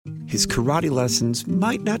His karate lessons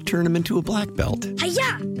might not turn him into a black belt.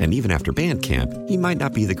 Hi-ya! And even after band camp, he might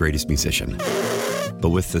not be the greatest musician.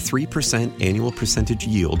 But with the 3% annual percentage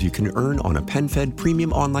yield you can earn on a PenFed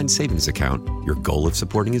premium online savings account, your goal of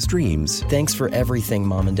supporting his dreams... Thanks for everything,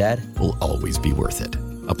 Mom and Dad. ...will always be worth it.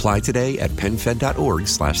 Apply today at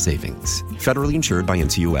PenFed.org/savings. Federally insured by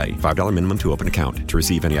NCUA. $5 minimum to open account. To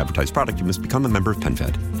receive any advertised product, you must become a member of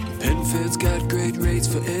PenFed. PenFed's got great rates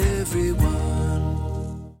for everyone.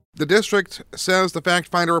 The district says the Fact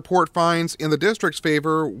Finder report finds in the district's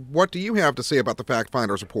favor. What do you have to say about the Fact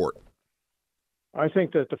Finder's report? I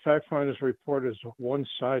think that the Fact Finder's report is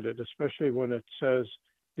one-sided, especially when it says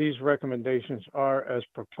these recommendations are as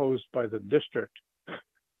proposed by the district.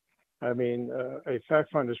 I mean, a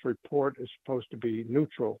Fact Finder's report is supposed to be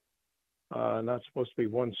neutral, not supposed to be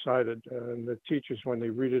one-sided. And the teachers, when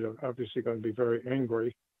they read it, are obviously going to be very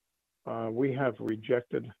angry. We have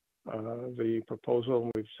rejected the proposal,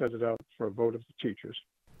 and we've set it out for a vote of the teachers.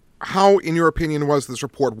 How, in your opinion, was this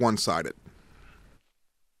report one-sided?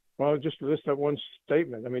 Well, just list that one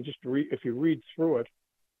statement. I mean, if you read through it,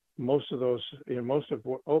 most of those, most of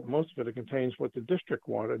it contains what the district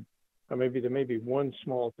wanted. Maybe there may be one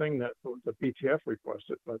small thing that the BTF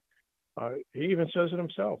requested, but he even says it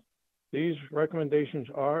himself. These recommendations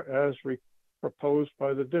are as proposed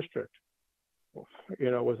by the district,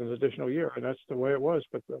 with an additional year, and that's the way it was.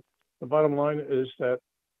 But the bottom line is that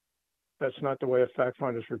that's not the way a Fact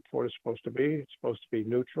Finder's report is supposed to be. It's supposed to be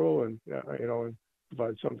neutral and, and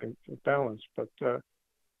provide something balanced. But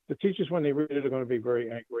the teachers, when they read it, are going to be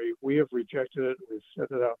very angry. We have rejected it. We've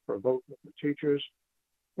set it out for a vote with the teachers.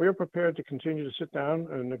 We are prepared to continue to sit down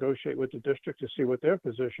and negotiate with the district to see what their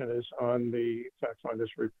position is on the Fact Finder's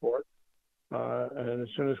report. And as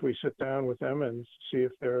soon as we sit down with them and see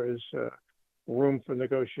if there is room for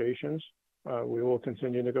negotiations, we will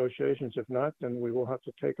continue negotiations. If not, then we will have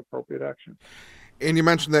to take appropriate action. And you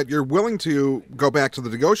mentioned that you're willing to go back to the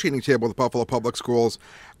negotiating table with Buffalo Public Schools.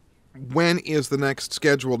 When is the next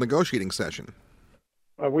scheduled negotiating session?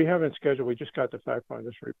 We haven't scheduled. We just got the Fact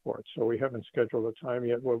Finder's report, so we haven't scheduled a time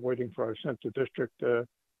yet. We're waiting for our Central District and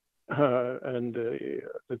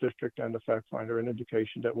the district and the Fact Finder an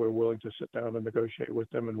indication that we're willing to sit down and negotiate with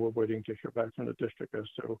them, and we're waiting to hear back from the district as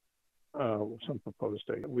to some proposed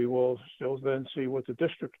date. We will still then see what the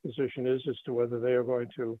district's position is as to whether they are going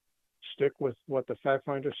to stick with what the Fact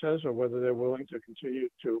Finder says or whether they're willing to continue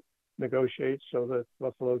to negotiate so that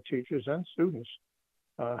Buffalo teachers and students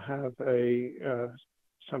have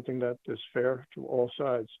something that is fair to all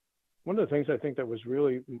sides. One of the things I think that was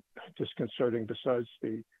really disconcerting, besides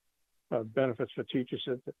the benefits for teachers,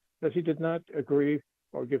 that he did not agree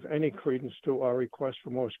or give any credence to our request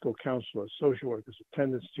for more school counselors, social workers,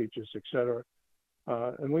 attendance teachers, etc.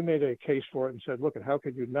 And we made a case for it and said, look, how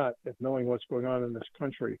could you not, if knowing what's going on in this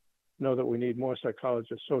country, know that we need more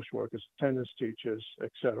psychologists, social workers, attendance teachers,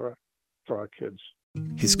 etc. for our kids.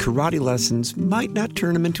 His karate lessons might not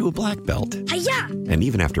turn him into a black belt. Hi-ya! And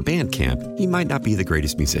even after band camp, he might not be the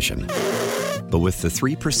greatest musician. But with the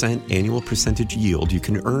 3% annual percentage yield you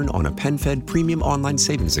can earn on a PenFed premium online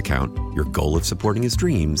savings account, your goal of supporting his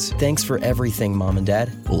dreams... Thanks for everything, Mom and Dad.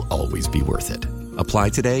 ...will always be worth it. Apply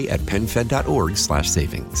today at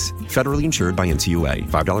PenFed.org/savings. Federally insured by NCUA.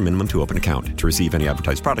 $5 minimum to open account. To receive any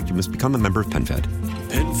advertised product, you must become a member of PenFed.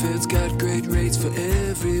 PenFed's got great rates for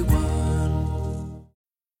everyone.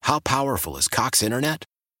 How powerful is Cox Internet?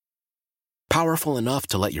 Powerful enough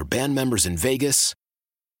to let your band members in Vegas,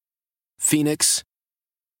 Phoenix,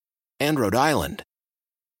 and Rhode Island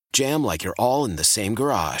jam like you're all in the same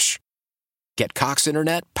garage. Get Cox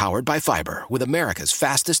Internet powered by fiber with America's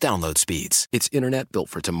fastest download speeds. It's internet built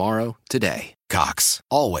for tomorrow, today. Cox,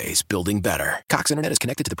 always building better. Cox Internet is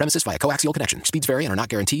connected to the premises via coaxial connection. Speeds vary and are not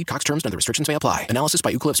guaranteed. Cox terms and other restrictions may apply. Analysis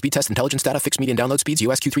by Ookla Speed Test Intelligence Data. Fixed median download speeds.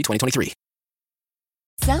 US Q3 2023.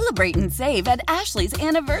 Celebrate and save at Ashley's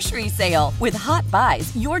Anniversary Sale. With Hot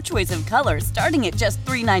Buys, your choice of colors starting at just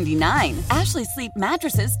 $3.99. Ashley Sleep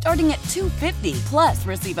mattresses starting at $2.50. Plus,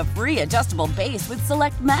 receive a free adjustable base with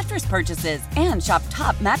select mattress purchases. And shop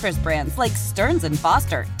top mattress brands like Stearns &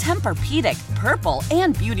 Foster, Tempur-Pedic, Purple,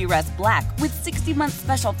 and Beautyrest Black with 60-month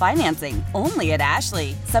special financing. Only at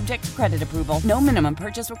Ashley. Subject to credit approval. No minimum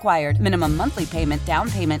purchase required. Minimum monthly payment,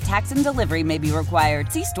 down payment, tax, and delivery may be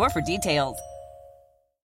required. See store for details.